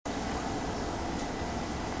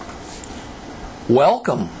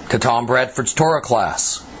Welcome to Tom Bradford's Torah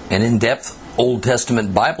class, an in-depth Old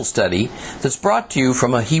Testament Bible study that's brought to you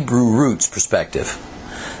from a Hebrew roots perspective.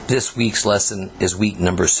 This week's lesson is week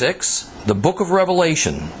number 6, the book of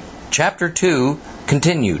Revelation, chapter 2,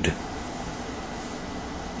 continued.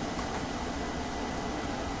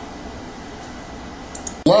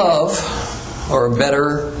 Love, or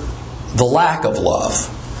better, the lack of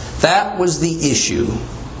love, that was the issue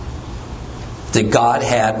that God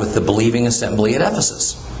had with the believing assembly at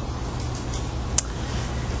Ephesus.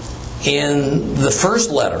 In the first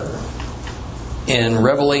letter, in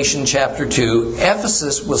Revelation chapter 2,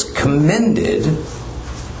 Ephesus was commended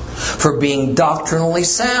for being doctrinally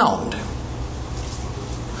sound,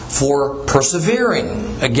 for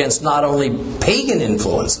persevering against not only pagan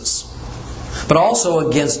influences, but also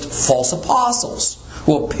against false apostles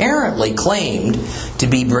who apparently claimed to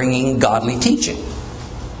be bringing godly teaching.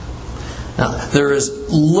 Now, there is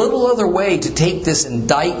little other way to take this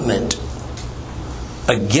indictment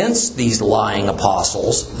against these lying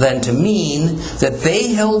apostles than to mean that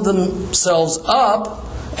they held themselves up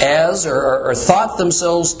as, or thought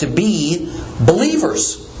themselves to be,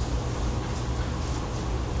 believers.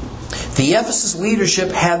 The Ephesus leadership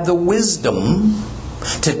had the wisdom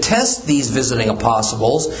to test these visiting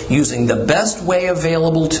apostles using the best way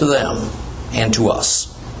available to them and to us.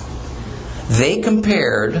 They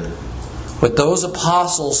compared what those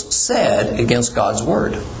apostles said against God's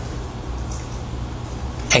Word.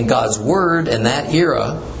 And God's Word in that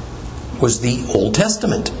era was the Old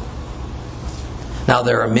Testament. Now,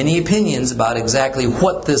 there are many opinions about exactly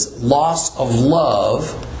what this loss of love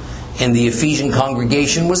in the Ephesian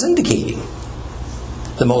congregation was indicating.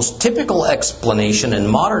 The most typical explanation in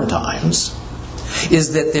modern times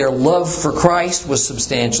is that their love for Christ was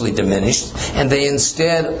substantially diminished, and they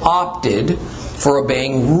instead opted for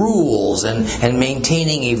obeying rules and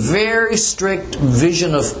maintaining a very strict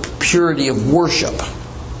vision of purity of worship.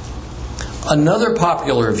 Another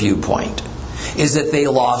popular viewpoint is that they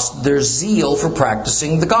lost their zeal for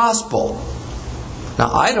practicing the gospel.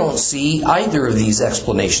 Now, I don't see either of these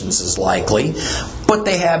explanations as likely, but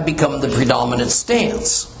they have become the predominant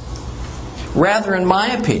stance. Rather, in my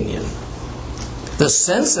opinion, the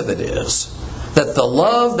sense of it is that the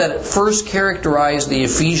love that at first characterized the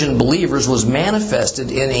Ephesian believers was manifested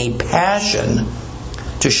in a passion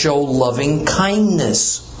to show loving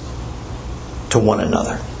kindness to one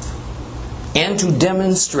another and to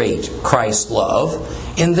demonstrate Christ's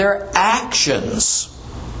love in their actions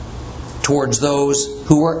towards those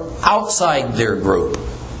who were outside their group,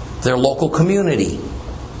 their local community.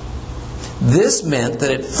 This meant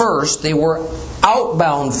that at first they were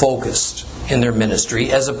outbound focused in their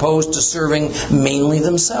ministry as opposed to serving mainly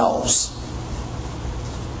themselves.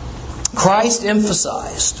 Christ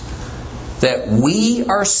emphasized that we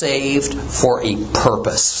are saved for a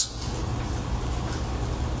purpose.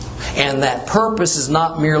 And that purpose is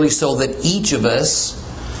not merely so that each of us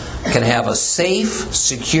can have a safe,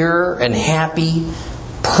 secure, and happy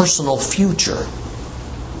personal future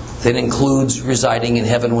that includes residing in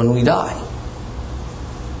heaven when we die.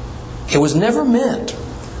 It was never meant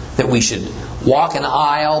that we should walk an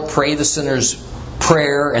aisle, pray the sinner's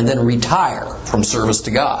prayer, and then retire from service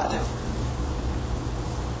to God.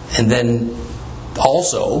 And then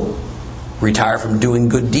also retire from doing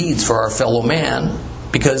good deeds for our fellow man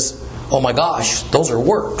because, oh my gosh, those are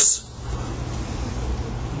works.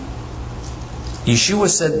 Yeshua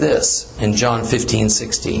said this in John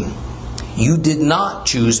 15:16. You did not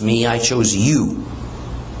choose me, I chose you.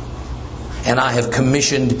 And I have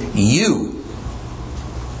commissioned you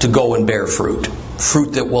to go and bear fruit.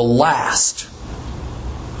 Fruit that will last.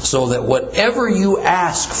 So that whatever you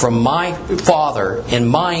ask from my Father in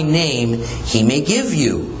my name, He may give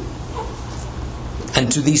you.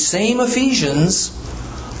 And to these same Ephesians,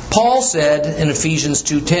 Paul said in Ephesians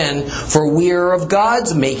 2:10, for we are of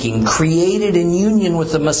God's making, created in union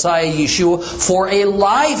with the Messiah Yeshua for a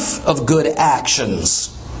life of good actions,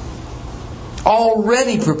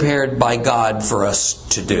 already prepared by God for us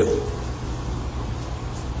to do.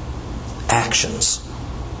 Actions.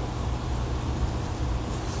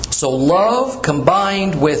 So love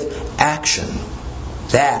combined with action,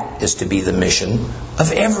 that is to be the mission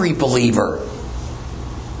of every believer.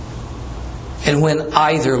 And when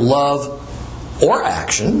either love or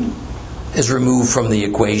action is removed from the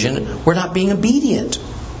equation, we're not being obedient.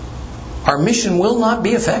 Our mission will not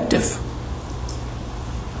be effective.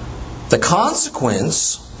 The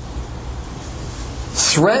consequence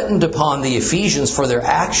threatened upon the Ephesians for their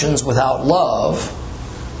actions without love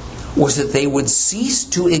was that they would cease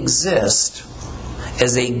to exist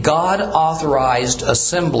as a God-authorized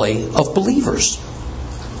assembly of believers.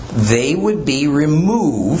 they would be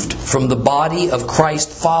removed from the body of Christ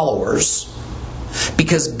followers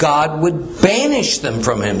because God would banish them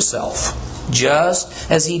from Himself,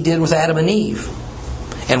 just as He did with Adam and Eve.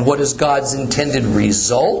 And what is God's intended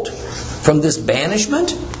result from this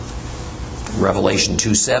banishment? Revelation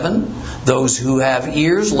 2:7, those who have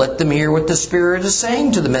ears, let them hear what the Spirit is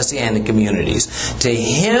saying to the Messianic communities. To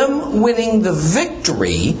him winning the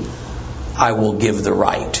victory, I will give the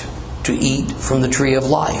right to eat from the tree of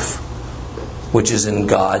life, which is in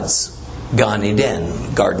God's Gan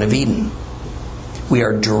Eden, Garden of Eden. We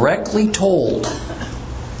are directly told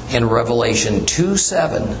in Revelation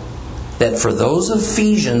 2:7 that for those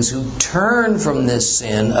Ephesians who turn from this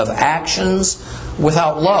sin of actions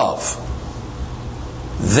without love,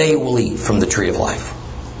 they will eat from the tree of life.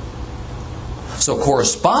 So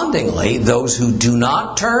correspondingly, those who do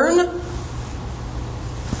not turn,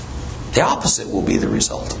 the opposite will be the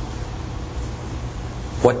result.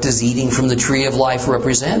 What does eating from the tree of life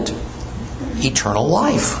represent? Eternal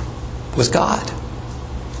life with God.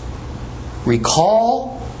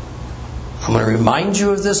 Recall, I'm going to remind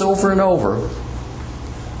you of this over and over.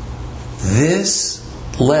 This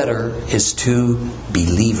letter is to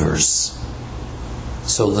believers.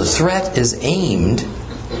 So the threat is aimed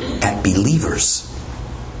at believers.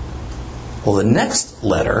 Well, the next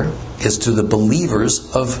letter is to the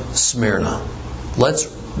believers of Smyrna. Let's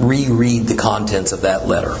reread the contents of that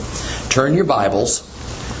letter. Turn your Bibles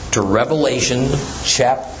to Revelation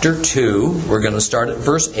chapter 2. We're going to start at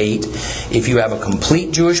verse 8. If you have a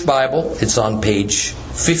complete Jewish Bible, it's on page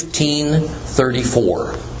 1534.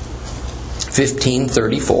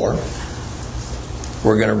 1534.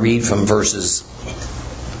 We're going to read from verses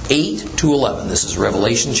 8 to 11. This is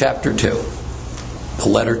Revelation chapter 2. The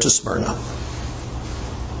letter to Smyrna.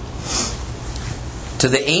 To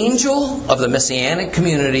the angel of the Messianic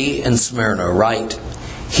community in Smyrna write,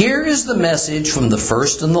 here is the message from the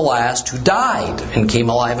first and the last who died and came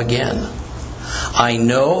alive again. I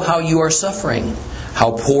know how you are suffering,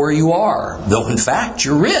 how poor you are, though in fact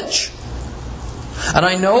you're rich. And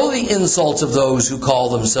I know the insults of those who call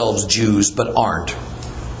themselves Jews but aren't.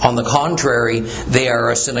 On the contrary, they are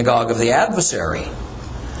a synagogue of the adversary.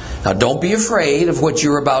 Now don't be afraid of what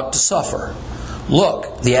you're about to suffer.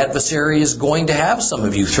 Look, the adversary is going to have some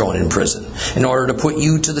of you thrown in prison in order to put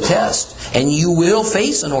you to the test, and you will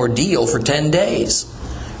face an ordeal for 10 days.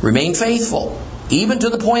 Remain faithful, even to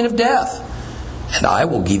the point of death, and I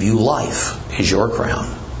will give you life as your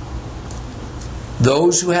crown.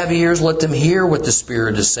 Those who have ears, let them hear what the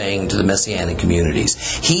Spirit is saying to the Messianic communities.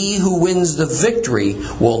 He who wins the victory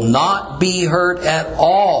will not be hurt at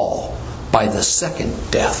all by the second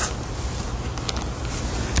death.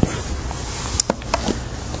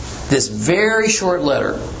 This very short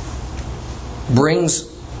letter brings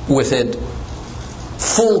with it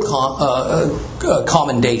full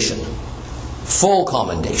commendation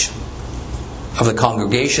of the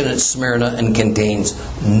congregation at Smyrna, and contains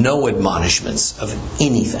no admonishments of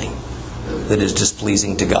anything that is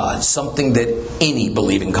displeasing to God, something that any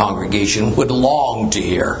believing congregation would long to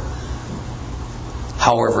hear.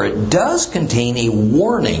 However, it does contain a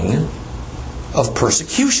warning of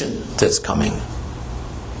persecution that's coming.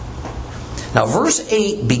 Now, verse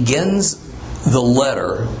 8 begins the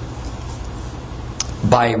letter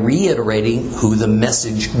by reiterating who the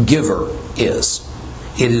message giver is.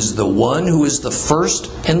 It is the one who is the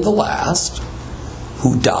first and the last,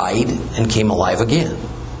 who died and came alive again.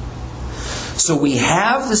 So we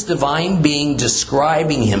have this divine being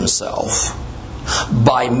describing himself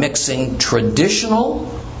by mixing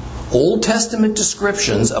traditional Old Testament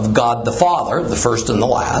descriptions of God the Father, the first and the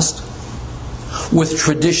last, with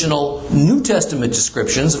traditional New Testament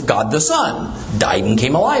descriptions of God the Son, died and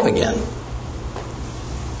came alive again.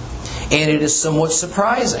 And it is somewhat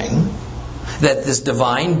surprising that this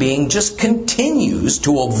divine being just continues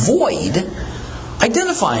to avoid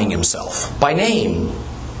identifying himself by name.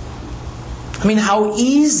 I mean, how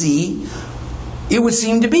easy it would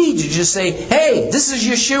seem to be to just say, hey, this is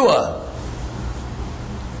Yeshua,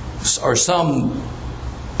 or some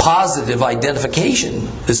positive identification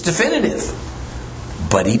that's definitive.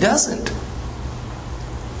 But he doesn't.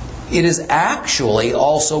 It is actually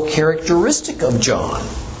also characteristic of John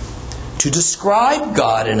to describe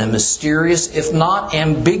God in a mysterious, if not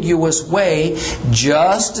ambiguous way,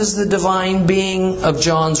 just as the divine being of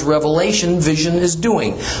John's revelation vision is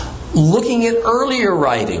doing. Looking at earlier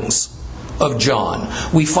writings of John,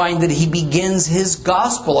 we find that he begins his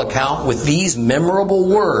gospel account with these memorable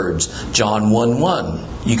words. John 1:1.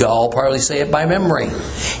 You can all probably say it by memory.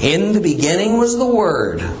 In the beginning was the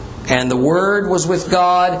Word, And the Word was with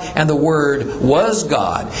God, and the Word was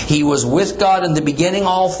God. He was with God in the beginning.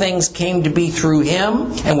 All things came to be through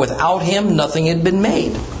Him, and without Him nothing had been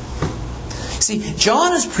made. See,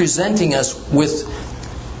 John is presenting us with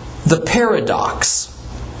the paradox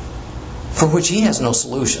for which he has no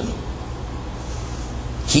solution.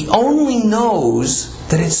 He only knows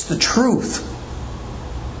that it's the truth.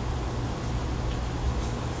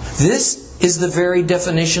 This is the very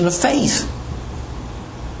definition of faith.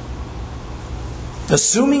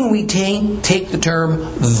 Assuming we take the term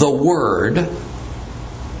the Word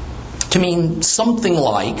to mean something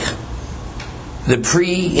like the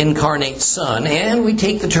pre-incarnate Son, and we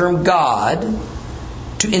take the term God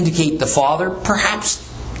to indicate the Father, perhaps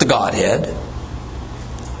the Godhead,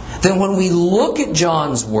 then when we look at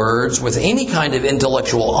John's words with any kind of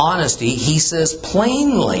intellectual honesty, he says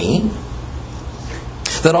plainly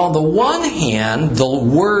that on the one hand, the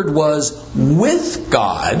Word was with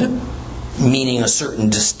God, meaning a certain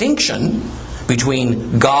distinction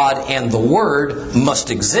between God and the Word must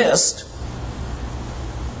exist.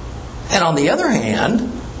 And on the other hand,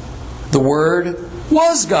 the Word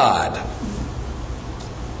was God,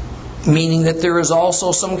 meaning that there is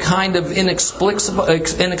also some kind of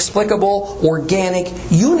inexplicable organic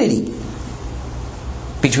unity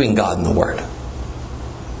between God and the Word.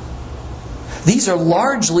 These are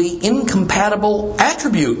largely incompatible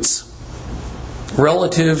attributes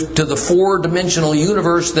relative to the four-dimensional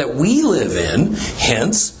universe that we live in,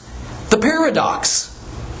 hence the paradox.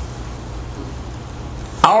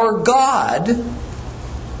 Our God,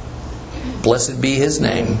 blessed be His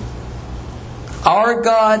name, our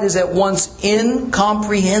God is at once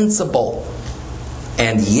incomprehensible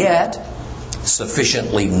and yet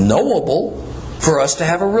sufficiently knowable for us to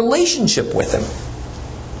have a relationship with Him,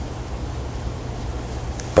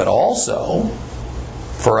 but also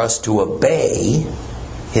for us to obey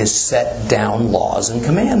His set down laws and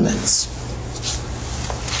commandments.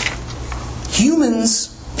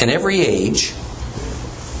 Humans in every age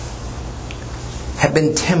have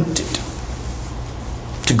been tempted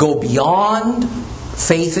to go beyond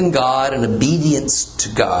faith in God and obedience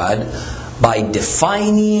to God by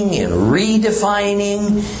defining and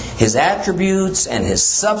redefining His attributes and His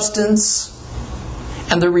substance,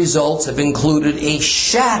 and the results have included a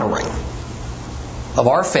shattering of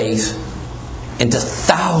our faith into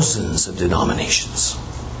thousands of denominations.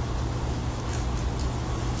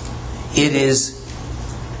 It is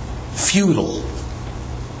futile,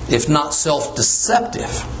 if not self-deceptive,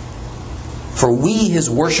 for we, His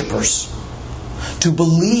worshipers, to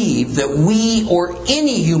believe that we or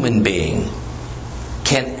any human being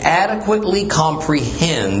can adequately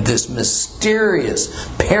comprehend this mysterious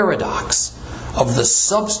paradox of the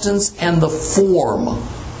substance and the form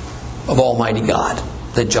of Almighty God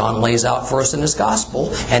that John lays out for us in his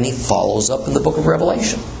Gospel, and he follows up in the book of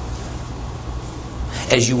Revelation.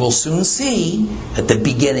 As you will soon see, at the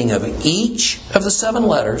beginning of each of the 7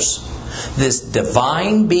 letters, this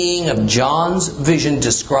divine being of John's vision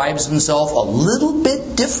describes himself a little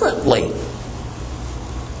bit differently,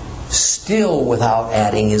 still without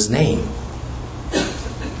adding his name.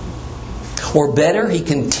 Or better, he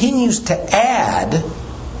continues to add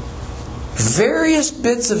various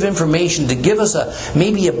bits of information to give us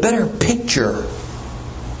maybe a better picture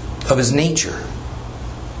of his nature.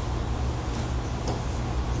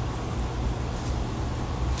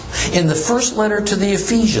 In the first letter to the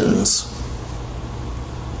Ephesians,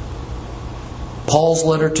 Paul's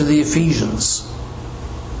letter to the Ephesians,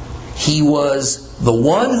 he was the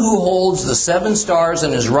one who holds the 7 stars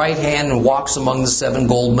in his right hand and walks among the 7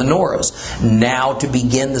 gold menorahs. Now, to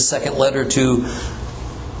begin the second letter to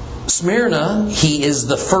Smyrna, he is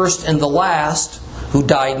the first and the last who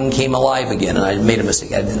died and came alive again. And I made a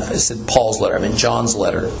mistake. I said Paul's letter. I meant John's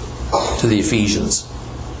letter to the Ephesians.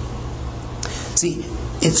 See,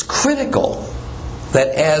 it's critical that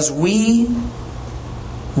as we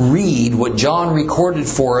read what John recorded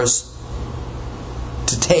for us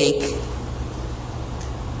to take,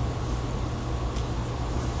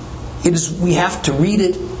 we have to read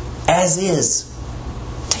it as is.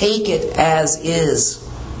 Take it as is.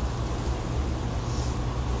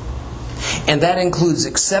 And that includes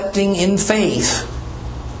accepting in faith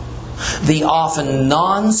the often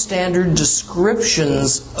non-standard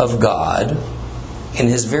descriptions of God in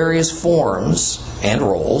His various forms and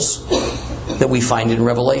roles that we find in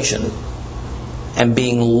Revelation, and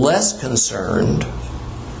being less concerned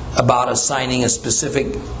about assigning a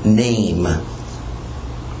specific name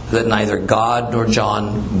that neither God nor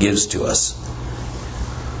John gives to us.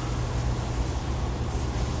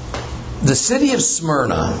 The city of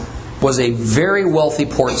Smyrna was a very wealthy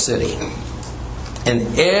port city.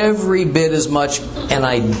 and every bit as much an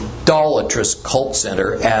idolatrous cult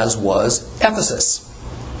center as was Ephesus.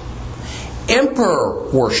 Emperor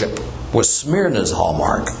worship was Smyrna's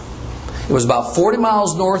hallmark. It was about 40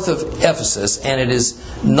 miles north of Ephesus, and it is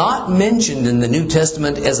not mentioned in the New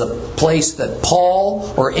Testament as a place that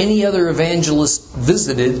Paul or any other evangelist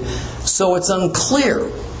visited, so it's unclear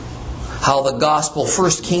how the gospel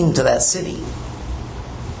first came to that city.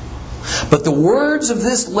 But the words of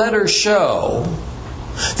this letter show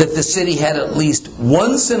that the city had at least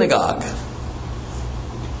one synagogue,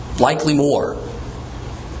 likely more,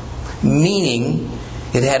 meaning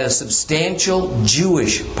it had a substantial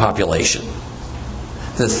Jewish population.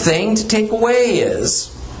 The thing to take away is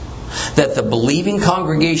that the believing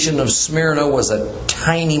congregation of Smyrna was a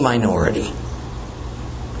tiny minority.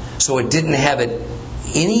 So it didn't have it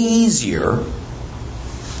any easier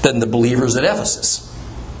than the believers at Ephesus.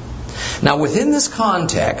 Now, within this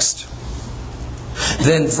context,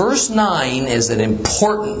 then verse 9 is an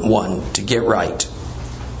important one to get right.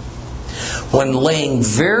 When laying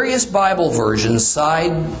various Bible versions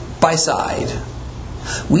side by side,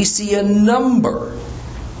 we see a number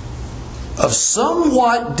of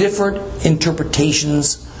somewhat different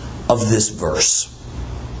interpretations of this verse.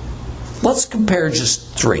 Let's compare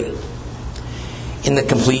just three. In the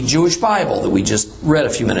complete Jewish Bible that we just read a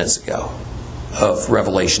few minutes ago, of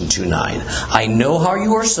Revelation 2:9, I know how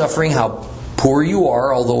you are suffering, how poor you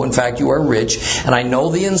are, although in fact you are rich, and I know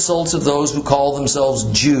the insults of those who call themselves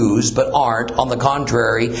Jews but aren't. On the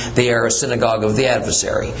contrary, they are a synagogue of the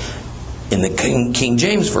adversary. In the King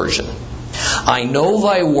James Version, I know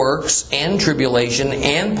thy works and tribulation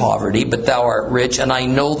and poverty, but thou art rich, and I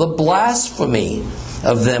know the blasphemy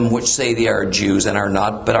of them which say they are Jews and are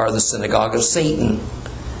not, but are the synagogue of Satan.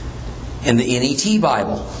 In the NET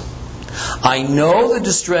Bible, I know the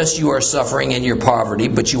distress you are suffering in your poverty,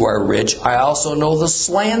 but you are rich. I also know the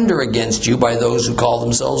slander against you by those who call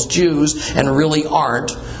themselves Jews and really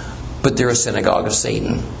aren't, but they're a synagogue of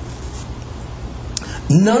Satan.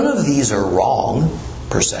 None of these are wrong,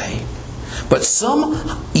 per se, but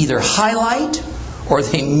some either highlight or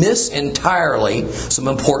they miss entirely some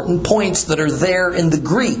important points that are there in the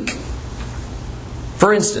Greek.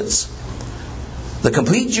 For instance, the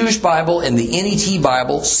complete Jewish Bible and the NET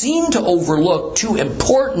Bible seem to overlook two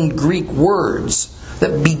important Greek words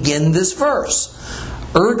that begin this verse: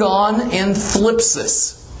 ergon and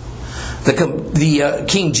thlipsis. The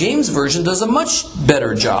King James Version does a much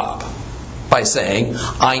better job by saying,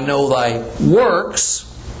 I know thy works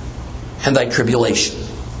and thy tribulation.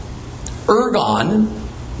 Ergon,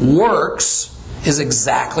 works, is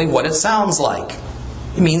exactly what it sounds like.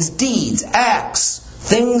 It means deeds, acts,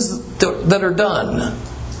 things that are done.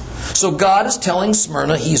 So God is telling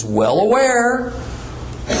Smyrna He's well aware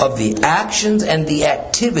of the actions and the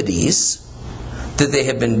activities that they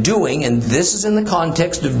have been doing, and this is in the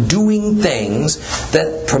context of doing things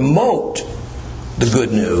that promote the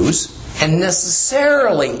good news and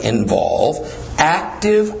necessarily involve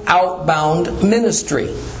active outbound ministry.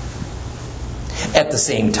 At the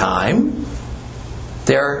same time,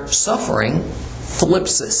 they're suffering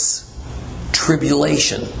thlipsis,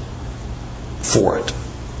 tribulation, for it.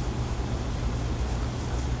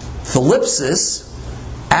 Thlipsis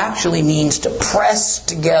actually means to press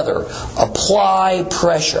together, apply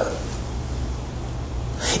pressure.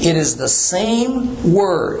 It is the same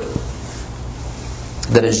word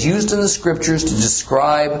that is used in the Scriptures to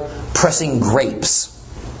describe pressing grapes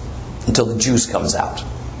until the juice comes out.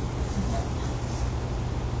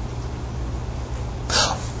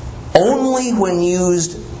 Only when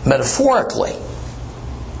used metaphorically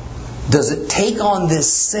does it take on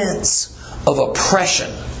this sense of oppression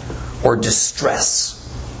or distress.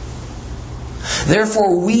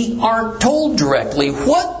 Therefore, we aren't told directly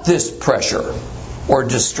what this pressure or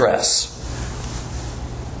distress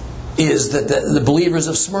is that the believers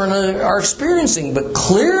of Smyrna are experiencing, but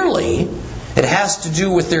clearly it has to do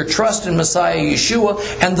with their trust in Messiah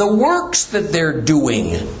Yeshua and the works that they're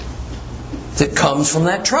doing that comes from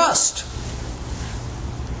that trust.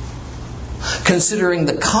 Considering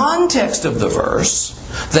the context of the verse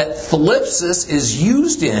that thlipsis is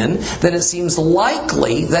used in, then it seems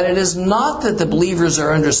likely that it is not that the believers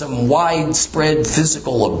are under some widespread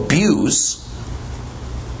physical abuse,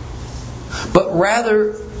 but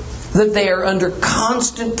rather that they are under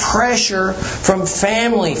constant pressure from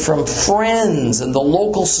family, from friends, and the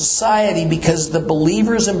local society because the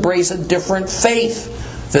believers embrace a different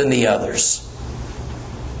faith than the others.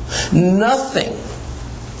 Nothing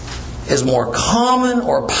is more common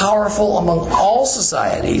or powerful among all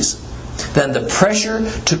societies than the pressure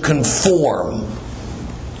to conform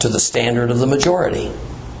to the standard of the majority.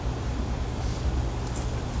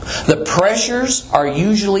 The pressures are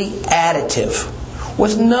usually additive,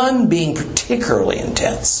 with none being particularly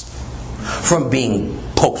intense. From being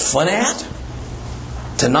poked fun at,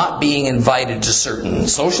 to not being invited to certain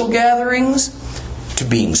social gatherings, to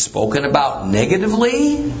being spoken about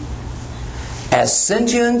negatively. As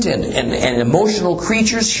sentient and emotional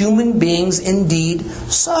creatures, human beings indeed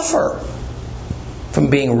suffer from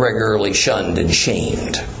being regularly shunned and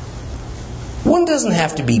shamed. One doesn't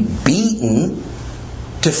have to be beaten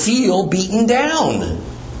to feel beaten down.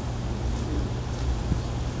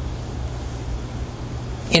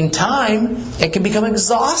 In time, it can become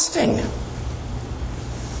exhausting.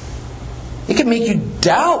 It can make you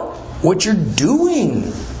doubt what you're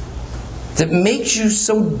doing that makes you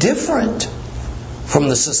so different from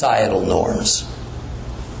the societal norms.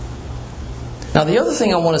 Now, the other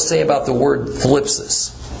thing I want to say about the word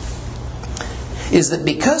thlipsis is that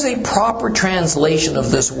because a proper translation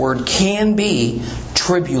of this word can be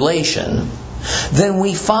tribulation, then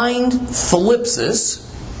we find thlipsis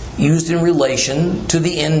used in relation to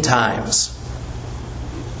the end times.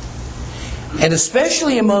 And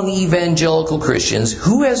especially among evangelical Christians,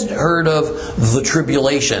 who hasn't heard of the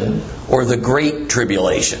tribulation or the great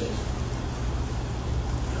tribulation?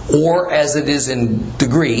 Or, as it is in the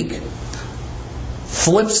Greek,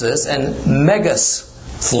 thlipsis and megas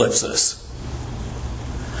thlipsis.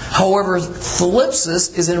 However,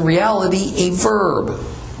 thlipsis is in reality a verb.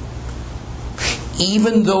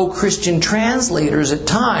 Even though Christian translators at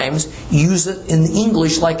times use it in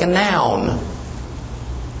English like a noun.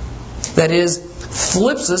 That is,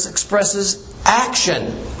 thlipsis expresses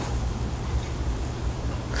action.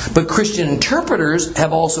 But Christian interpreters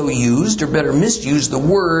have also used, or better misused, the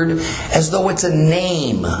word as though it's a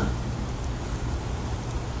name.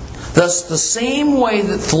 Thus, the same way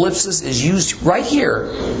that thlipsis is used right here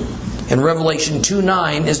in Revelation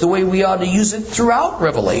 2:9 is the way we ought to use it throughout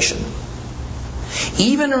Revelation.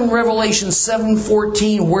 Even in Revelation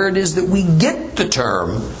 7:14, where it is that we get the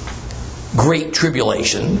term Great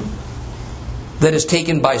Tribulation, that is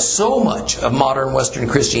taken by so much of modern Western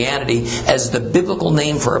Christianity as the biblical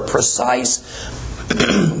name for a precise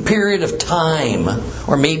period of time,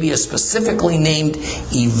 or maybe a specifically named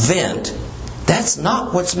event, that's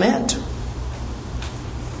not what's meant.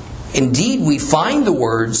 Indeed, we find the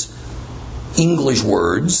words, English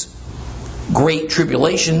words, Great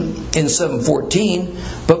Tribulation in 7:14,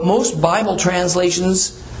 but most Bible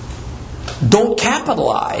translations don't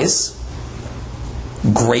capitalize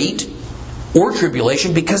Great or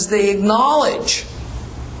Tribulation because they acknowledge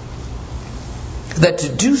that to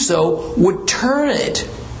do so would turn it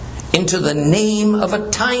into the name of a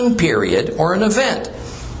time period or an event.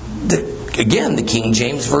 Again, the King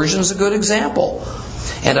James Version is a good example.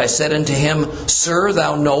 And I said unto him, Sir,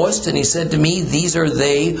 thou knowest. And he said to me, These are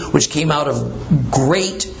they which came out of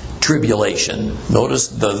great tribulation. Notice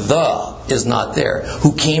the is not there.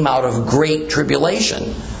 Who came out of great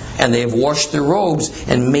tribulation. And they have washed their robes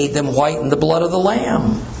and made them white in the blood of the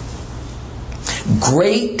Lamb.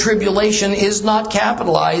 Great tribulation is not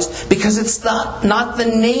capitalized because it's not the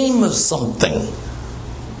name of something.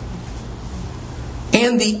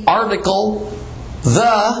 And the article,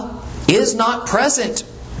 the, is not present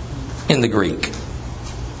in the Greek.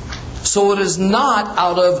 So it is not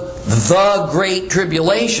out of the Great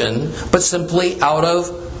Tribulation, but simply out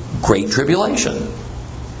of Great Tribulation.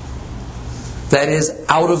 That is,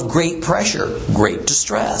 out of great pressure, great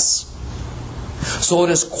distress. So it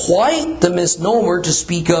is quite the misnomer to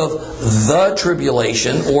speak of the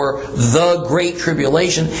tribulation or the Great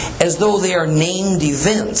Tribulation as though they are named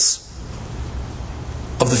events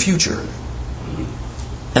of the future.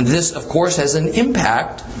 And this, of course, has an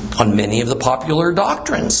impact on many of the popular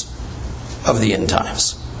doctrines of the end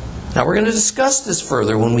times. Now, we're going to discuss this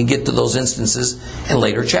further when we get to those instances in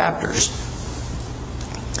later chapters.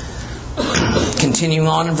 Continuing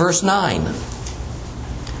on in verse 9.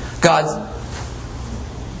 God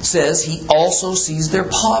says He also sees their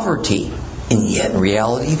poverty, and yet in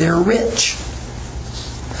reality they're rich.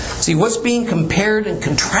 See, what's being compared and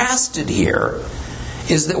contrasted here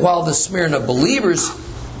is that while the Smyrna believers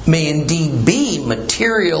may indeed be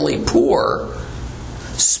materially poor,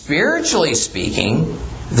 spiritually speaking,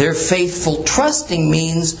 their faithful trusting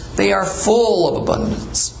means they are full of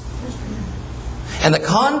abundance. And the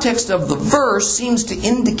context of the verse seems to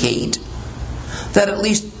indicate that at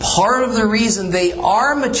least part of the reason they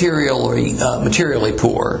are materially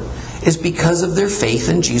poor is because of their faith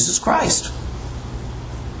in Jesus Christ.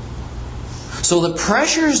 So the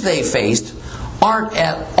pressures they faced aren't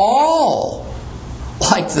at all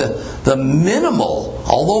like the minimal,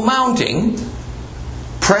 although mounting,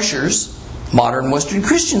 pressures modern Western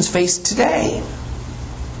Christians face today.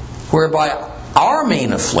 whereby our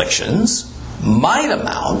main afflictions might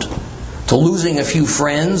amount to losing a few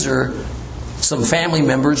friends or some family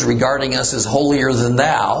members regarding us as holier than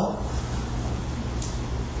thou.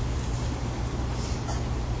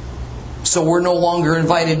 So we're no longer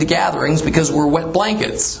invited to gatherings because we're wet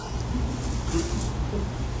blankets.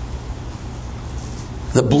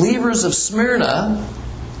 The believers of Smyrna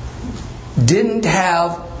didn't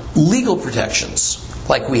have legal protections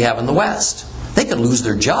like we have in the West. They could lose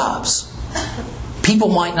their jobs. People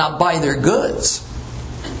might not buy their goods.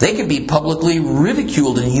 They could be publicly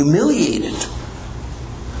ridiculed and humiliated.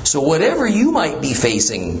 So whatever you might be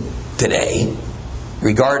facing today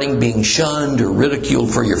regarding being shunned or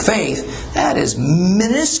ridiculed for your faith, that is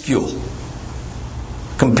minuscule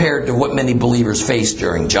compared to what many believers faced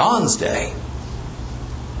during John's day.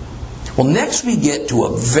 Well, next we get to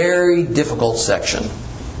a very difficult section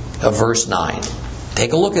of verse 9.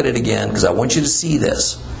 Take a look at it again because I want you to see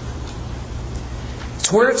this.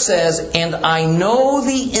 It's where it says, "And I know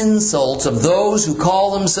the insults of those who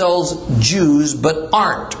call themselves Jews but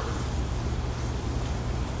aren't.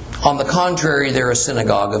 On the contrary, they're a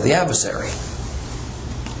synagogue of the adversary."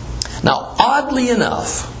 Now, oddly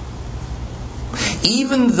enough,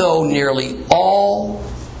 even though nearly all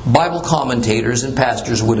Bible commentators and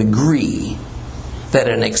pastors would agree that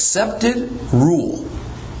an accepted rule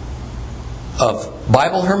of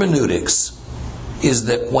Bible hermeneutics is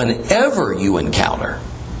that whenever you encounter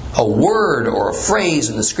a word or a phrase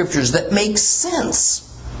in the Scriptures that makes sense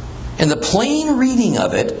in the plain reading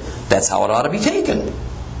of it, that's how it ought to be taken.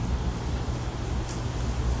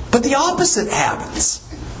 But the opposite happens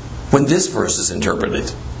when this verse is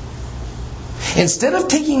interpreted. Instead of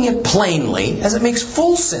taking it plainly, as it makes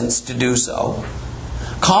full sense to do so,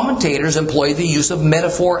 commentators employ the use of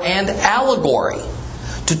metaphor and allegory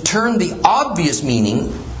to turn the obvious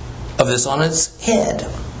meaning of this on its head.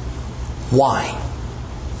 Why?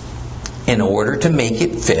 In order to make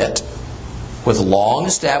it fit with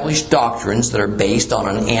long-established doctrines that are based on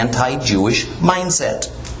an anti-Jewish mindset.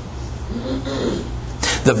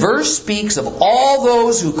 The verse speaks of all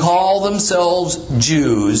those who call themselves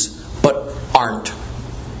Jews but aren't.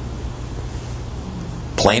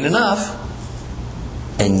 Plain enough.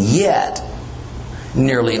 And yet,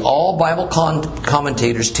 nearly all Bible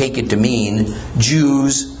commentators take it to mean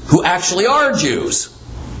Jews who actually are Jews.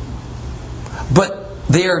 But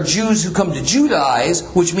they are Jews who come to Judaize,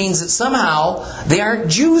 which means that somehow they aren't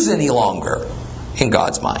Jews any longer in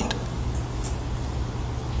God's mind.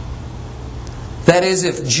 That is,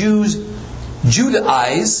 if Jews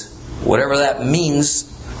Judaize, whatever that means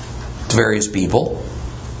to various people,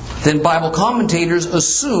 then Bible commentators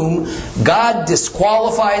assume God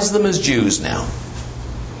disqualifies them as Jews now.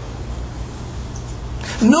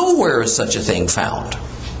 Nowhere is such a thing found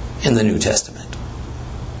in the New Testament.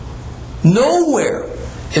 Nowhere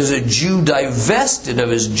is a Jew divested of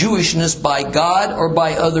his Jewishness by God or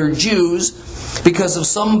by other Jews because of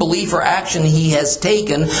some belief or action he has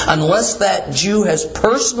taken, unless that Jew has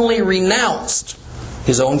personally renounced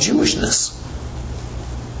his own Jewishness.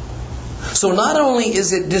 So not only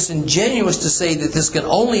is it disingenuous to say that this can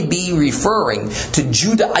only be referring to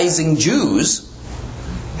Judaizing Jews,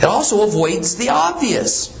 it also avoids the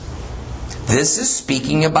obvious. This is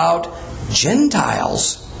speaking about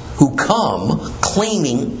Gentiles who come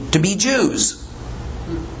claiming to be Jews.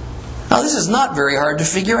 Now this is not very hard to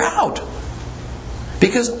figure out,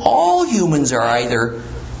 because all humans are either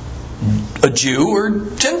a Jew or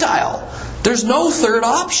Gentile. There's no third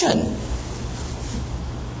option.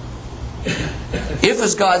 If,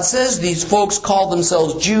 as God says, these folks call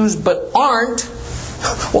themselves Jews but aren't,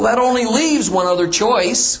 well, that only leaves one other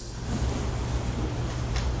choice.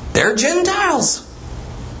 They're Gentiles.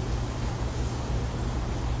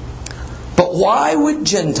 But why would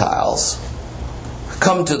Gentiles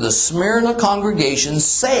come to the Smyrna congregation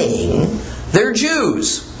saying they're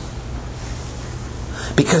Jews?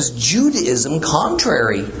 Because Judaism,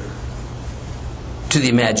 contrary to the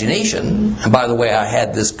imagination, and by the way, I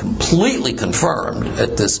had this completely confirmed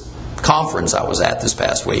at this conference I was at this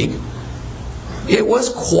past week, it was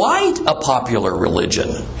quite a popular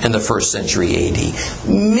religion in the 1st century AD.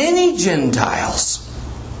 Many Gentiles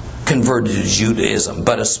converted to Judaism,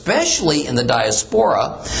 but especially in the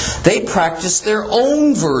diaspora, they practiced their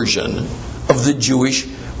own version of the Jewish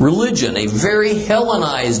religion, a very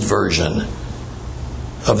Hellenized version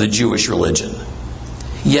of the Jewish religion.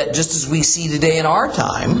 Yet, just as we see today in our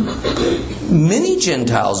time, many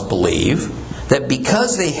Gentiles believe that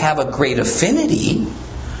because they have a great affinity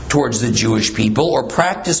towards the Jewish people, or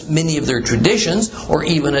practice many of their traditions, or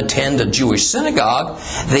even attend a Jewish synagogue,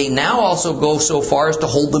 they now also go so far as to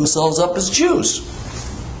hold themselves up as Jews.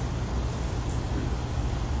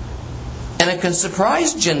 And it can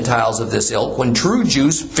surprise Gentiles of this ilk when true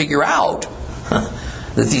Jews figure out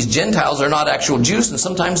that these Gentiles are not actual Jews, and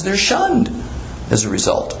sometimes they're shunned as a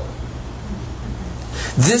result.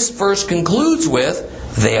 This verse concludes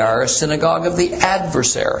with, they are a synagogue of the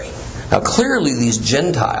adversary. Now clearly these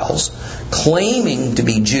Gentiles, claiming to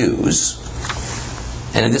be Jews,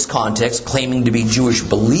 and in this context claiming to be Jewish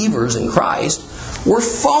believers in Christ, were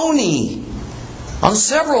phony on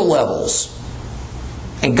several levels.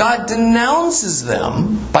 And God denounces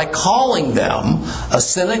them by calling them a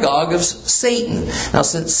synagogue of Satan. Now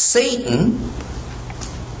since Satan,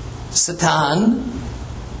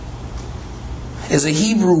 is a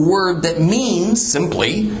Hebrew word that means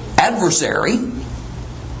simply adversary,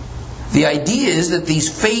 the idea is that these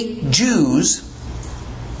fake Jews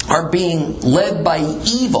are being led by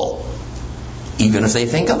evil, even if they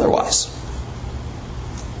think otherwise.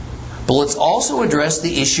 But let's also address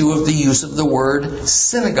the issue of the use of the word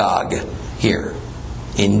synagogue here.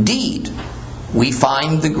 Indeed, we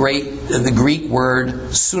find the Greek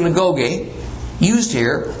word synagoge used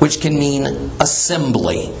here, which can mean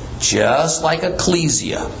assembly, just like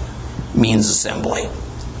ecclesia means assembly.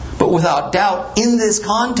 But without doubt, in this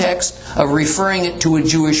context of referring it to a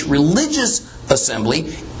Jewish religious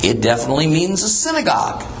assembly, it definitely means a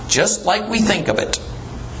synagogue, just like we think of it.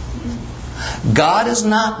 God is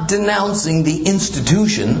not denouncing the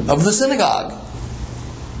institution of the synagogue.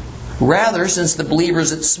 Rather, since the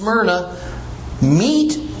believers at Smyrna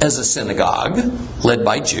meet as a synagogue, led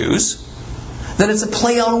by Jews, that it's a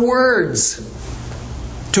play on words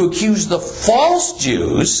to accuse the false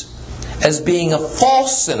Jews as being a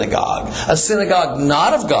false synagogue, a synagogue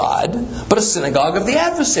not of God, but a synagogue of the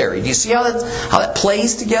adversary. Do you see how that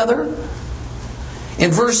plays together?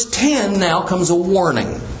 In verse 10 now comes a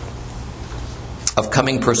warning of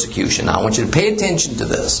coming persecution. Now I want you to pay attention to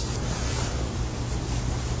this.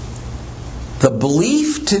 The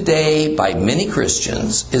belief today by many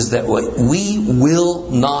Christians is that we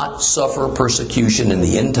will not suffer persecution in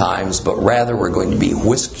the end times, but rather we're going to be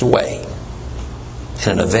whisked away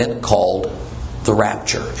in an event called the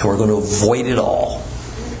rapture, and we're going to avoid it all.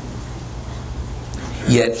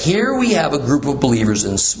 Yet here we have a group of believers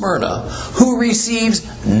in Smyrna who receives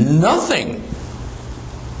nothing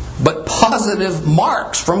but positive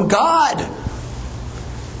marks from God.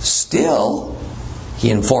 Still,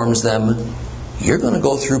 he informs them, you're going to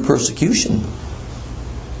go through persecution.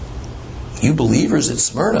 You believers at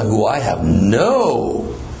Smyrna, who I have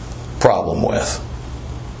no problem with,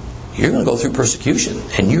 you're going to go through persecution,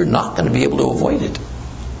 and you're not going to be able to avoid it.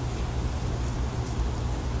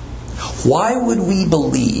 Why would we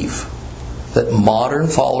believe that modern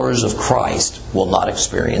followers of Christ will not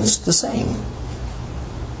experience the same?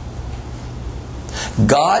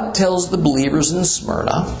 God tells the believers in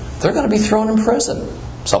Smyrna they're going to be thrown in prison.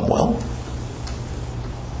 Some will.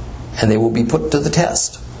 And they will be put to the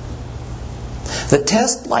test. The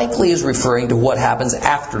test likely is referring to what happens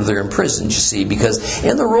after they're imprisoned, you see, because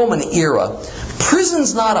in the Roman era,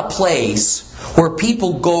 prison's not a place where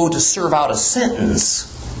people go to serve out a sentence.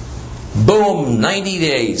 Boom, 90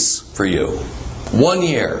 days for you. 1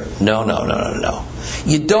 year. No.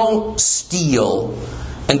 You don't steal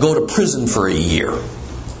and go to prison for a year.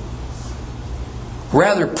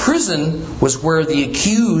 Rather, prison was where the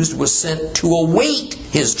accused was sent to await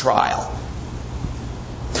his trial.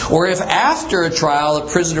 Or if after a trial the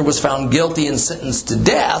prisoner was found guilty and sentenced to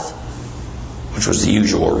death, which was the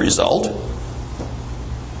usual result,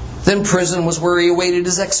 then prison was where he awaited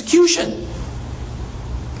his execution.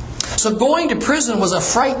 So going to prison was a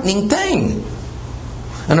frightening thing.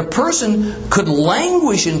 And a person could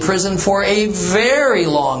languish in prison for a very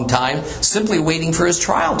long time, simply waiting for his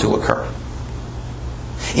trial to occur.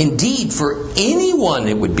 Indeed, for anyone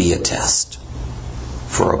it would be a test.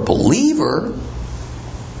 For a believer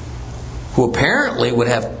who apparently would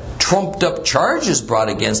have trumped up charges brought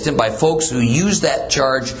against him by folks who used that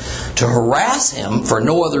charge to harass him for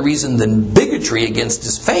no other reason than bigotry against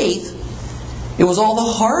his faith, it was all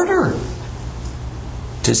the harder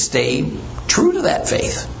to stay true to that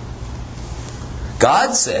faith.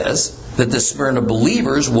 God says that the Smyrna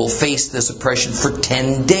believers will face this oppression for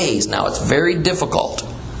 10 days. Now, it's very difficult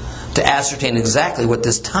to ascertain exactly what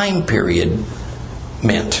this time period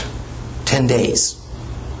meant. 10 days.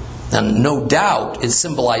 Now, no doubt it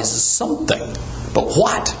symbolizes something. But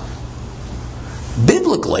what?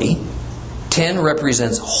 Biblically, 10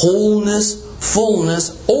 represents wholeness,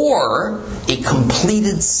 fullness, or a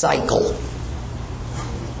completed cycle.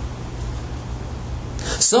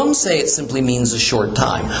 Some say it simply means a short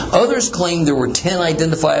time. Others claim there were 10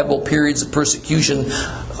 identifiable periods of persecution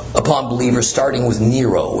upon believers, starting with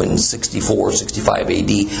Nero in 64, 65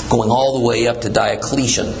 AD, going all the way up to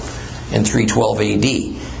Diocletian in 312 AD.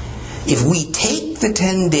 If we take the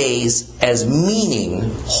 10 days as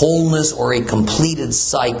meaning wholeness or a completed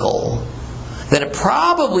cycle, then it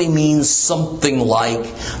probably means something like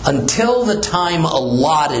until the time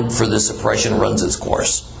allotted for this oppression runs its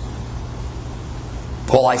course.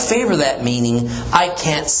 While I favor that meaning, I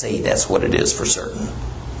can't say that's what it is for certain.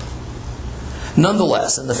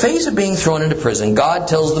 Nonetheless, in the face of being thrown into prison, God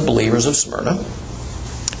tells the believers of Smyrna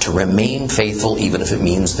to remain faithful even if it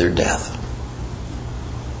means their death.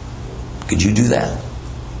 Could you do that?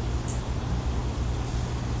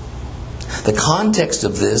 The context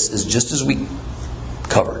of this is just as we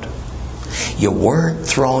covered. You weren't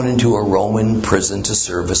thrown into a Roman prison to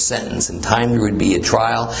serve a sentence. In time there would be a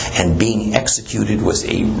trial, and being executed was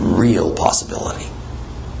a real possibility.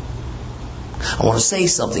 I want to say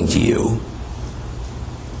something to you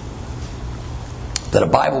that a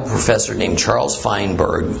Bible professor named Charles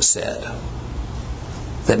Feinberg said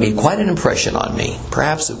that made quite an impression on me.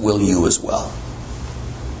 Perhaps it will you as well.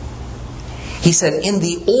 He said, in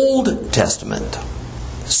the Old Testament,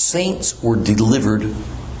 saints were delivered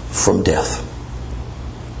from death.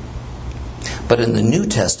 But in the New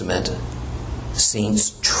Testament,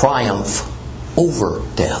 saints triumph over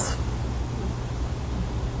death.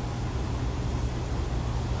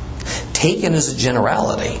 Taken as a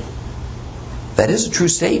generality, that is a true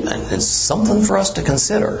statement. It's something for us to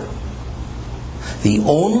consider. The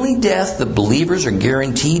only death that believers are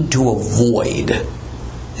guaranteed to avoid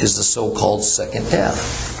is the so-called second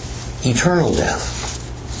death, eternal death.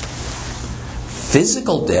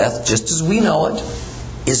 Physical death, just as we know it,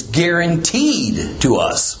 is guaranteed to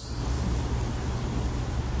us,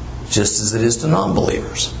 just as it is to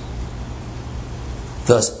non-believers.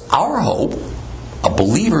 Thus, our hope, a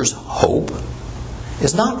believer's hope,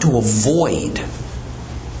 is not to avoid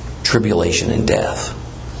tribulation and death,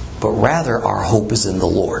 but rather our hope is in the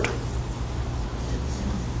Lord.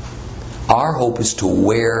 Our hope is to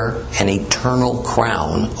wear an eternal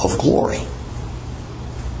crown of glory.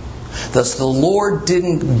 Thus, the Lord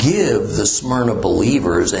didn't give the Smyrna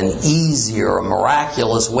believers an easy or a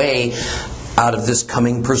miraculous way out of this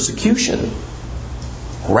coming persecution.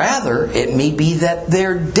 Rather, it may be that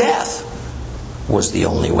their death was the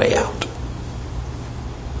only way out.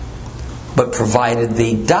 But provided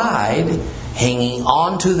they died hanging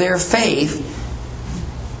on to their faith,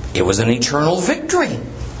 it was an eternal victory.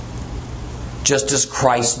 Just as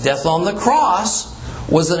Christ's death on the cross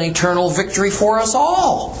was an eternal victory for us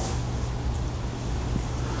all.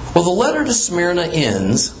 Well, the letter to Smyrna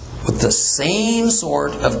ends with the same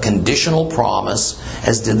sort of conditional promise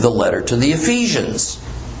as did the letter to the Ephesians.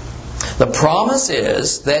 The promise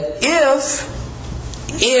is that if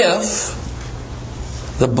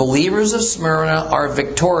the believers of Smyrna are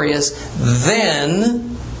victorious,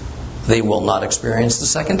 then they will not experience the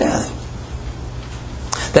second death.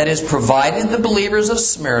 That is, provided the believers of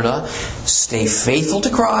Smyrna stay faithful to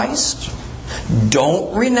Christ,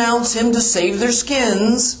 don't renounce Him to save their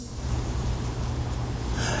skins,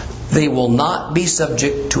 they will not be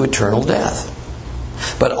subject to eternal death.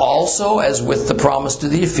 But also, as with the promise to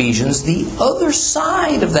the Ephesians, the other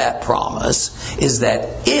side of that promise is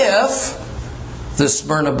that if the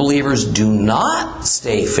Smyrna believers do not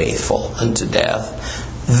stay faithful unto death,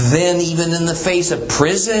 then even in the face of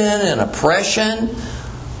prison and oppression,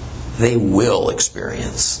 they will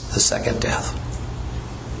experience the second death.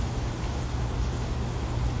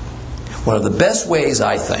 One of the best ways,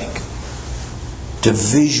 I think, to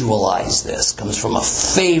visualize this comes from a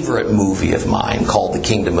favorite movie of mine called The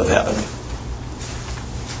Kingdom of Heaven.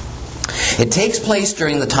 It takes place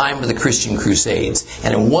during the time of the Christian Crusades,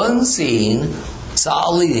 and in one scene,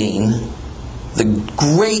 Saladin, the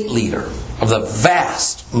great leader of the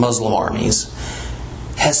vast Muslim armies,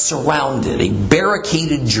 has surrounded a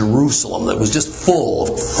barricaded Jerusalem that was just full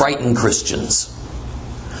of frightened Christians.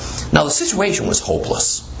 Now, the situation was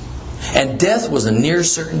hopeless, and death was a near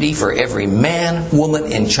certainty for every man,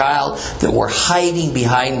 woman, and child that were hiding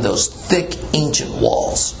behind those thick ancient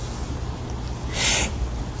walls.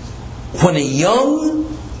 When a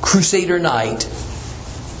young Crusader knight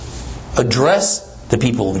addressed the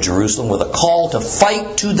people of Jerusalem with a call to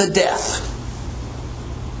fight to the death,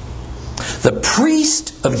 the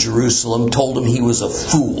priest of Jerusalem told him he was a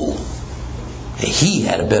fool. He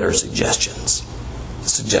had a better suggestion.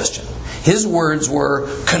 His words were,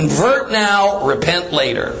 "Convert now, repent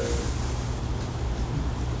later."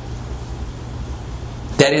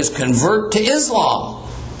 That is, convert to Islam.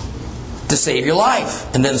 to save your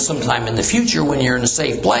life. And then sometime in the future, when you're in a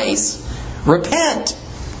safe place, repent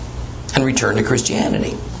and return to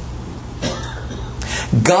Christianity.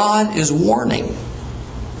 God is warning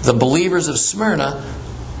the believers of Smyrna,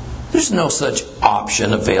 there's no such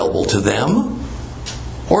option available to them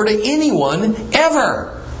or to anyone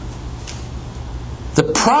ever. The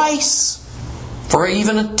price for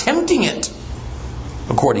even attempting it,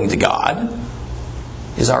 according to God,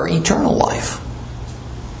 is our eternal life.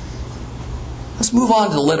 Let's move on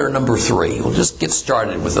to letter number 3. We'll just get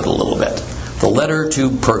started with it a little bit. The letter to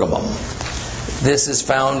Pergamum. This is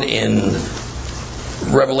found in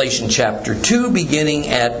Revelation chapter 2, beginning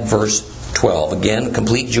at verse 12. Again,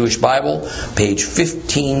 Complete Jewish Bible, page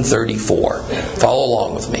 1534. Follow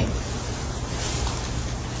along with me.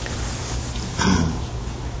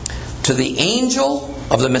 To the angel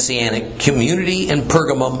of the Messianic community in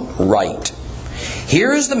Pergamum write,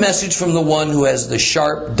 here is the message from the one who has the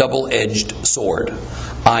sharp, double-edged sword.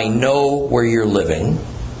 I know where you're living,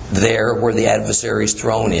 there where the adversary's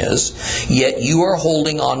throne is, yet you are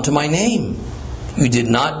holding on to my name. You did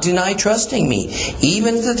not deny trusting me,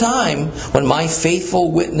 even at the time when my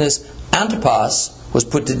faithful witness Antipas was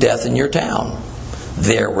put to death in your town,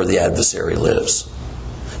 there where the adversary lives.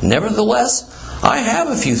 Nevertheless, I have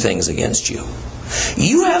a few things against you.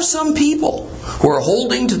 You have some people who are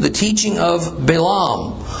holding to the teaching of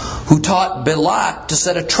Balaam, who taught Balak to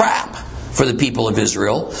set a trap for the people of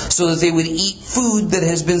Israel so that they would eat food that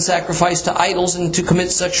has been sacrificed to idols and to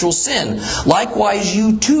commit sexual sin. Likewise,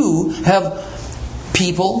 you too have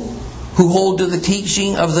people who hold to the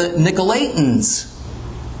teaching of the Nicolaitans.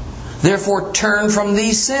 Therefore, turn from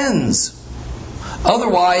these sins.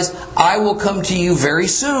 Otherwise, I will come to you very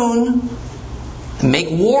soon and make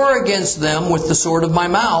war against them with the sword of my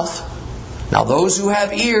mouth. Now those who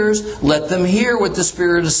have ears, let them hear what the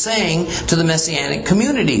Spirit is saying to the Messianic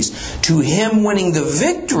communities. To him winning the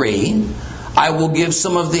victory, I will give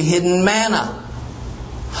some of the hidden manna.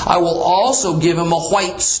 I will also give him a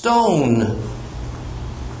white stone,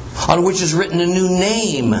 on which is written a new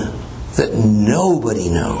name that nobody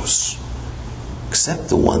knows except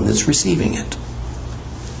the one that's receiving it.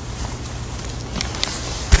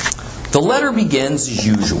 The letter begins as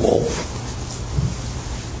usual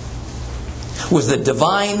with the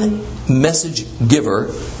divine message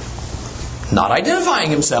giver not identifying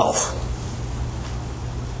himself,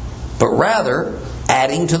 but rather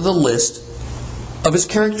adding to the list of his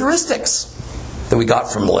characteristics that we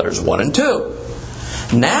got from letters 1 and 2.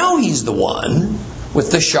 Now he's the one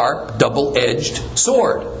with the sharp, double-edged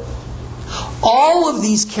sword. All of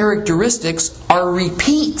these characteristics are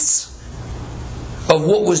repeats of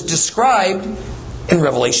what was described in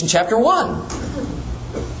Revelation chapter 1.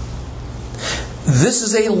 This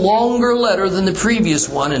is a longer letter than the previous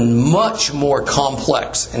one and much more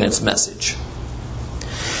complex in its message.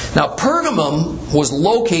 Now, Pergamum was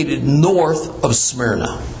located north of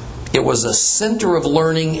Smyrna. It was a center of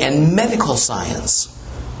learning and medical science.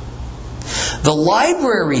 The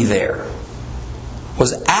library there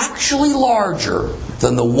was actually larger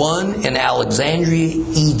than the one in Alexandria,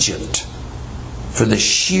 Egypt, for the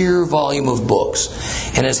sheer volume of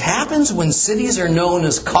books. And as happens when cities are known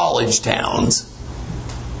as college towns,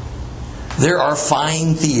 there are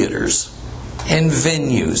fine theaters and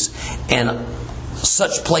venues, and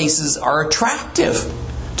such places are attractive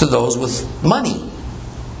to those with money.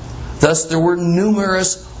 Thus, there were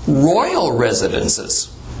numerous royal residences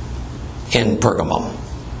in Pergamum.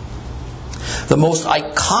 The most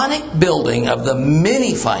iconic building of the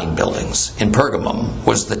many fine buildings in Pergamum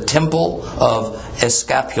was the Temple of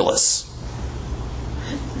Escapulus.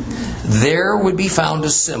 There would be found a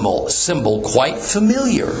symbol quite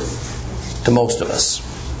familiar to most of us,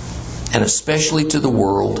 and especially to the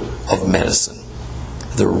world of medicine: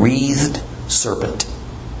 the wreathed serpent.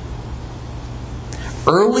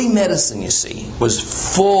 Early medicine, you see,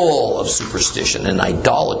 was full of superstition and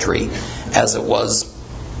idolatry, as it was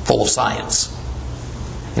full of science.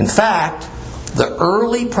 In fact, the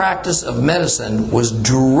early practice of medicine was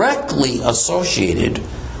directly associated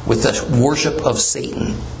with the worship of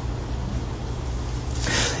Satan.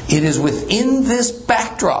 It is within this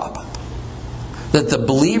backdrop that the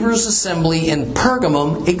believers' assembly in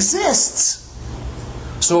Pergamum exists.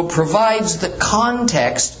 So it provides the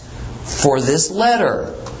context for this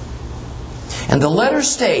letter. And the letter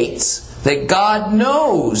states that God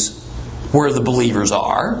knows where the believers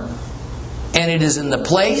are, and it is in the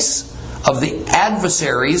place of the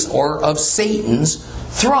adversaries or of Satan's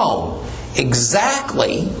throne.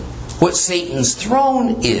 Exactly what Satan's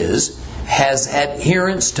throne is has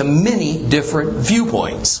adherence to many different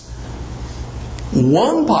viewpoints.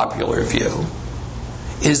 One popular view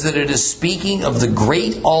is that it is speaking of the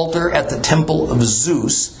great altar at the temple of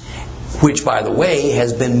Zeus, which, by the way,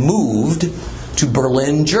 has been moved to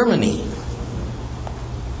Berlin, Germany.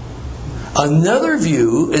 Another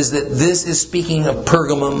view is that this is speaking of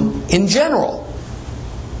Pergamum in general,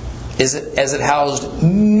 as it housed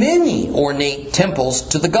many ornate temples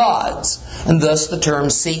to the gods, and thus the term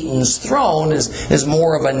Satan's throne is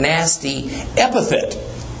more of a nasty epithet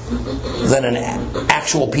than an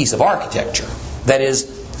actual piece of architecture. That is,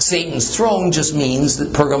 Satan's throne just means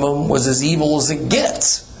that Pergamum was as evil as it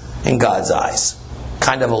gets in God's eyes.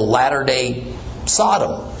 Kind of a latter-day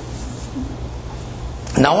Sodom.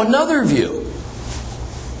 Now another view.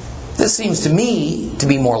 This seems to me to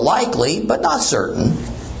be more likely, but not certain,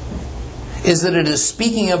 is that it is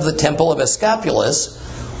speaking of the temple of Escapulus,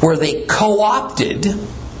 where they co-opted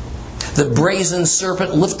the brazen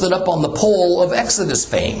serpent lifted up on the pole of Exodus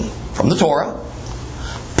fame from the Torah,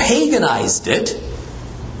 paganized it,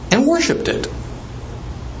 and worshipped it.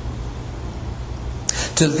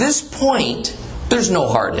 To this point, there's no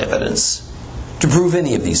hard evidence to prove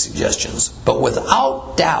any of these suggestions. But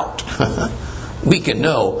without doubt, we can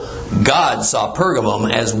know God saw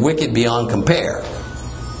Pergamum as wicked beyond compare.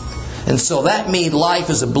 And so that made life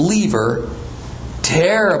as a believer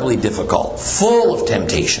terribly difficult, full of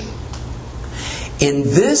temptation. In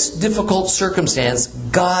this difficult circumstance,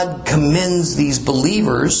 God commends these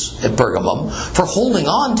believers at Pergamum for holding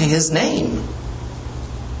on to His name.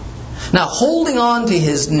 Now, holding on to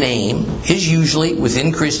His name is usually,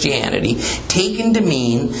 within Christianity, taken to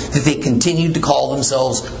mean that they continued to call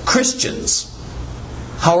themselves Christians.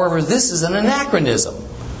 However, this is an anachronism.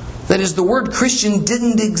 That is, the word Christian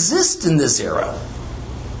didn't exist in this era.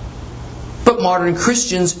 But modern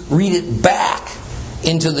Christians read it back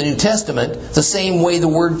into the New Testament the same way the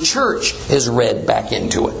word church is read back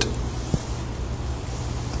into it.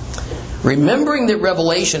 Remembering that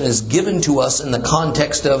Revelation is given to us in the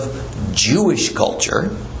context of Jewish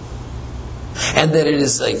culture, and that it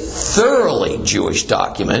is a thoroughly Jewish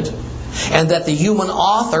document, and that the human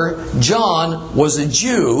author, John, was a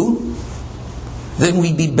Jew, then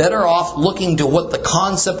we'd be better off looking to what the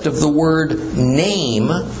concept of the word name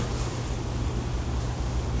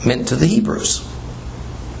meant to the Hebrews.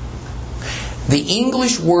 The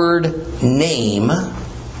English word name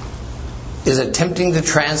is attempting to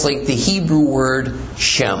translate the Hebrew word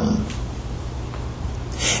Shem.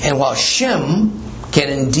 And while Shem can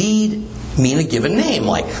indeed mean a given name,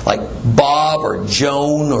 like Bob or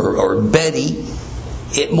Joan or Betty,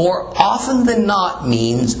 it more often than not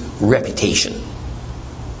means reputation.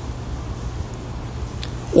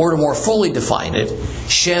 Or to more fully define it,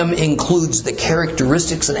 Shem includes the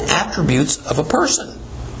characteristics and attributes of a person.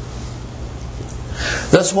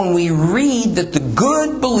 Thus, when we read that the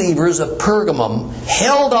good believers of Pergamum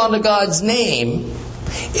held on to God's name,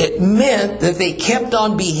 it meant that they kept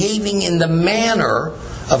on behaving in the manner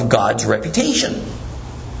of God's reputation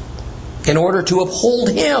in order to uphold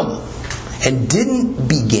Him, and didn't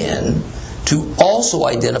begin to also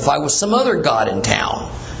identify with some other god in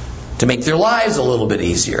town to make their lives a little bit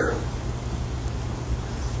easier.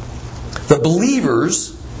 The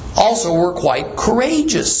believers also were quite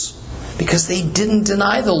courageous, because they didn't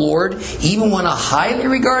deny the Lord even when a highly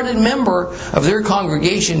regarded member of their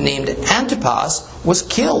congregation named Antipas was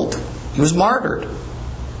killed. He was martyred.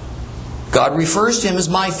 God refers to him as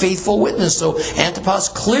my faithful witness, so Antipas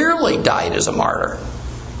clearly died as a martyr.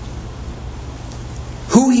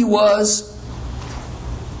 Who he was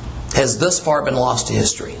has thus far been lost to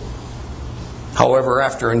history. However,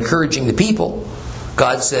 after encouraging the people,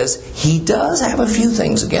 God says He does have a few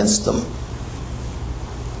things against them.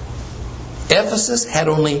 Ephesus had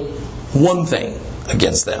only one thing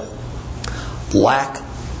against them: lack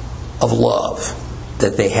of love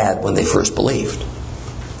that they had when they first believed.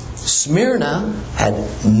 Smyrna had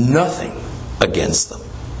nothing against them.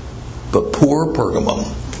 But poor Pergamum,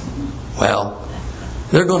 well,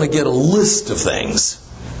 they're going to get a list of things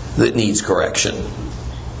that needs correction.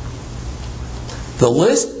 The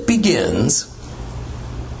list begins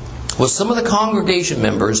with some of the congregation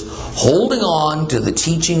members holding on to the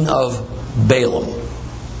teaching of Balaam,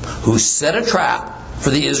 who set a trap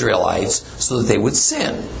for the Israelites so that they would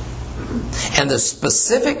sin. And the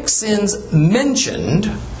specific sins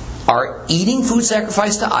mentioned are eating food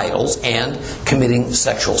sacrificed to idols and committing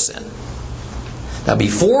sexual sin. Now,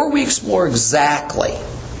 before we explore exactly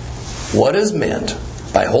what is meant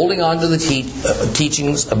by holding on to the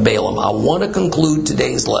teachings of Balaam, I want to conclude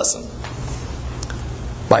today's lesson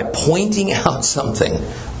by pointing out something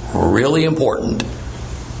really important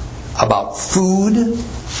about food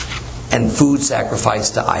and food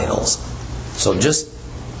sacrificed to idols. So just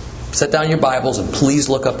set down your Bibles and please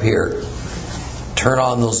look up here. Turn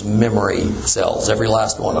on those memory cells, every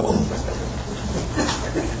last one of them.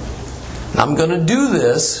 And I'm going to do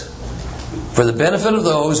this for the benefit of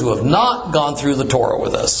those who have not gone through the Torah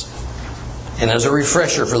with us, and as a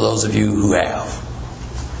refresher for those of you who have.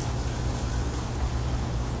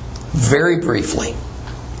 Very briefly,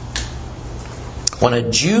 when a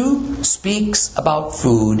Jew speaks about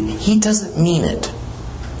food, he doesn't mean it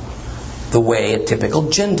the way a typical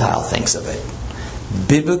Gentile thinks of it.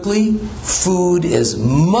 Biblically, food is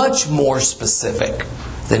much more specific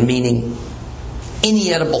than meaning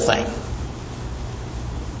any edible thing.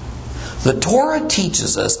 The Torah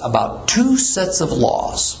teaches us about two sets of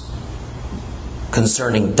laws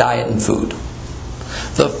concerning diet and food.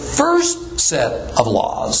 The first set of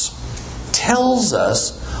laws tells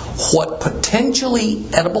us what potentially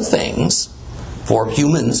edible things for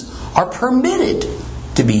humans are permitted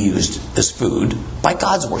to be used as food by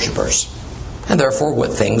God's worshipers, and therefore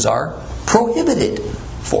what things are prohibited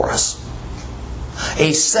for us.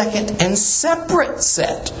 A second and separate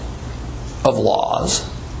set of laws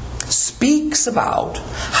speaks about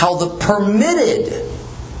how the permitted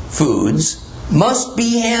foods must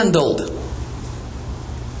be handled.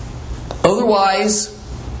 Otherwise,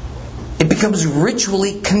 it becomes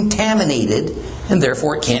ritually contaminated and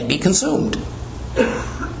therefore it can't be consumed.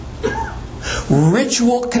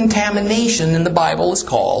 Ritual contamination in the Bible is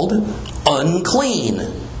called unclean.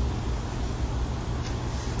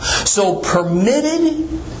 So permitted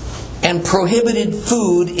and prohibited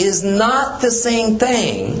food is not the same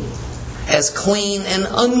thing as clean and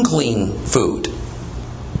unclean food.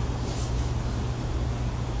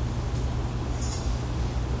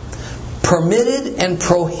 Permitted and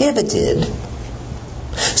prohibited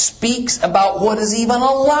speaks about what is even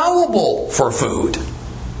allowable for food.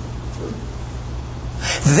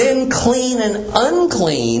 Then clean and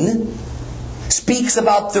unclean speaks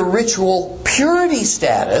about the ritual purity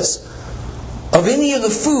status of any of the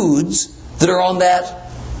foods that are on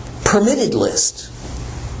that permitted list.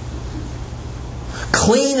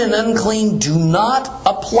 Clean and unclean do not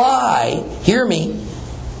apply, hear me,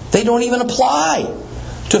 they don't even apply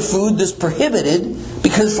to food that's prohibited,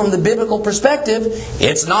 because from the biblical perspective,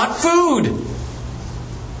 it's not food.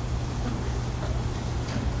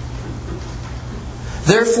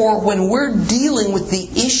 Therefore, when we're dealing with the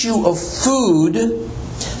issue of food,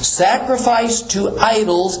 sacrifice to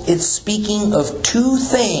idols, it's speaking of two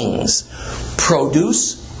things: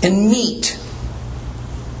 produce and meat.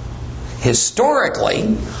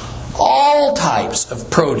 Historically, all types of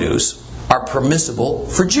produce are permissible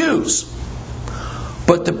for Jews.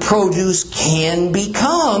 But the produce can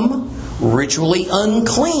become ritually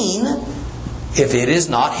unclean if it is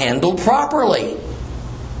not handled properly.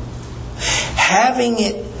 Having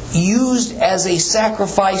it used as a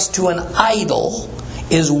sacrifice to an idol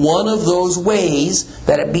is one of those ways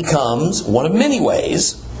that it becomes, one of many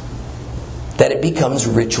ways, that it becomes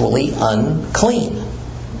ritually unclean.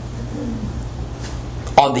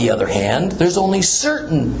 On the other hand, there's only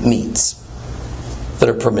certain meats that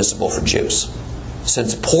are permissible for Jews.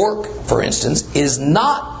 Since pork, for instance, is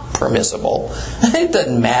not permissible, it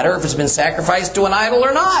doesn't matter if it's been sacrificed to an idol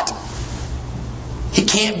or not. It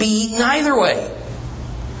can't be eaten either way.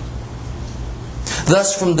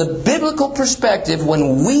 Thus, from the biblical perspective,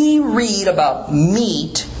 when we read about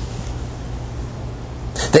meat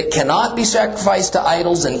that cannot be sacrificed to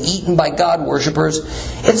idols and eaten by God worshippers,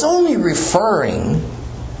 it's only referring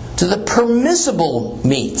to the permissible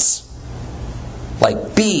meats,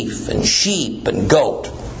 like beef and sheep and goat.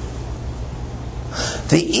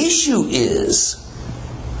 The issue is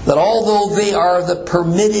that although they are the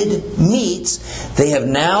permitted meats, they have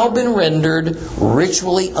now been rendered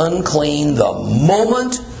ritually unclean the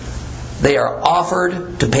moment they are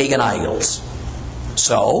offered to pagan idols.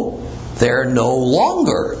 So, they're no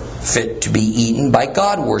longer fit to be eaten by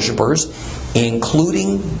God worshippers,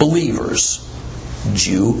 including believers,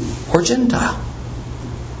 Jew or Gentile.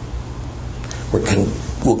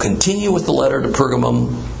 We'll continue with the letter to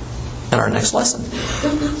Pergamum in our next lesson.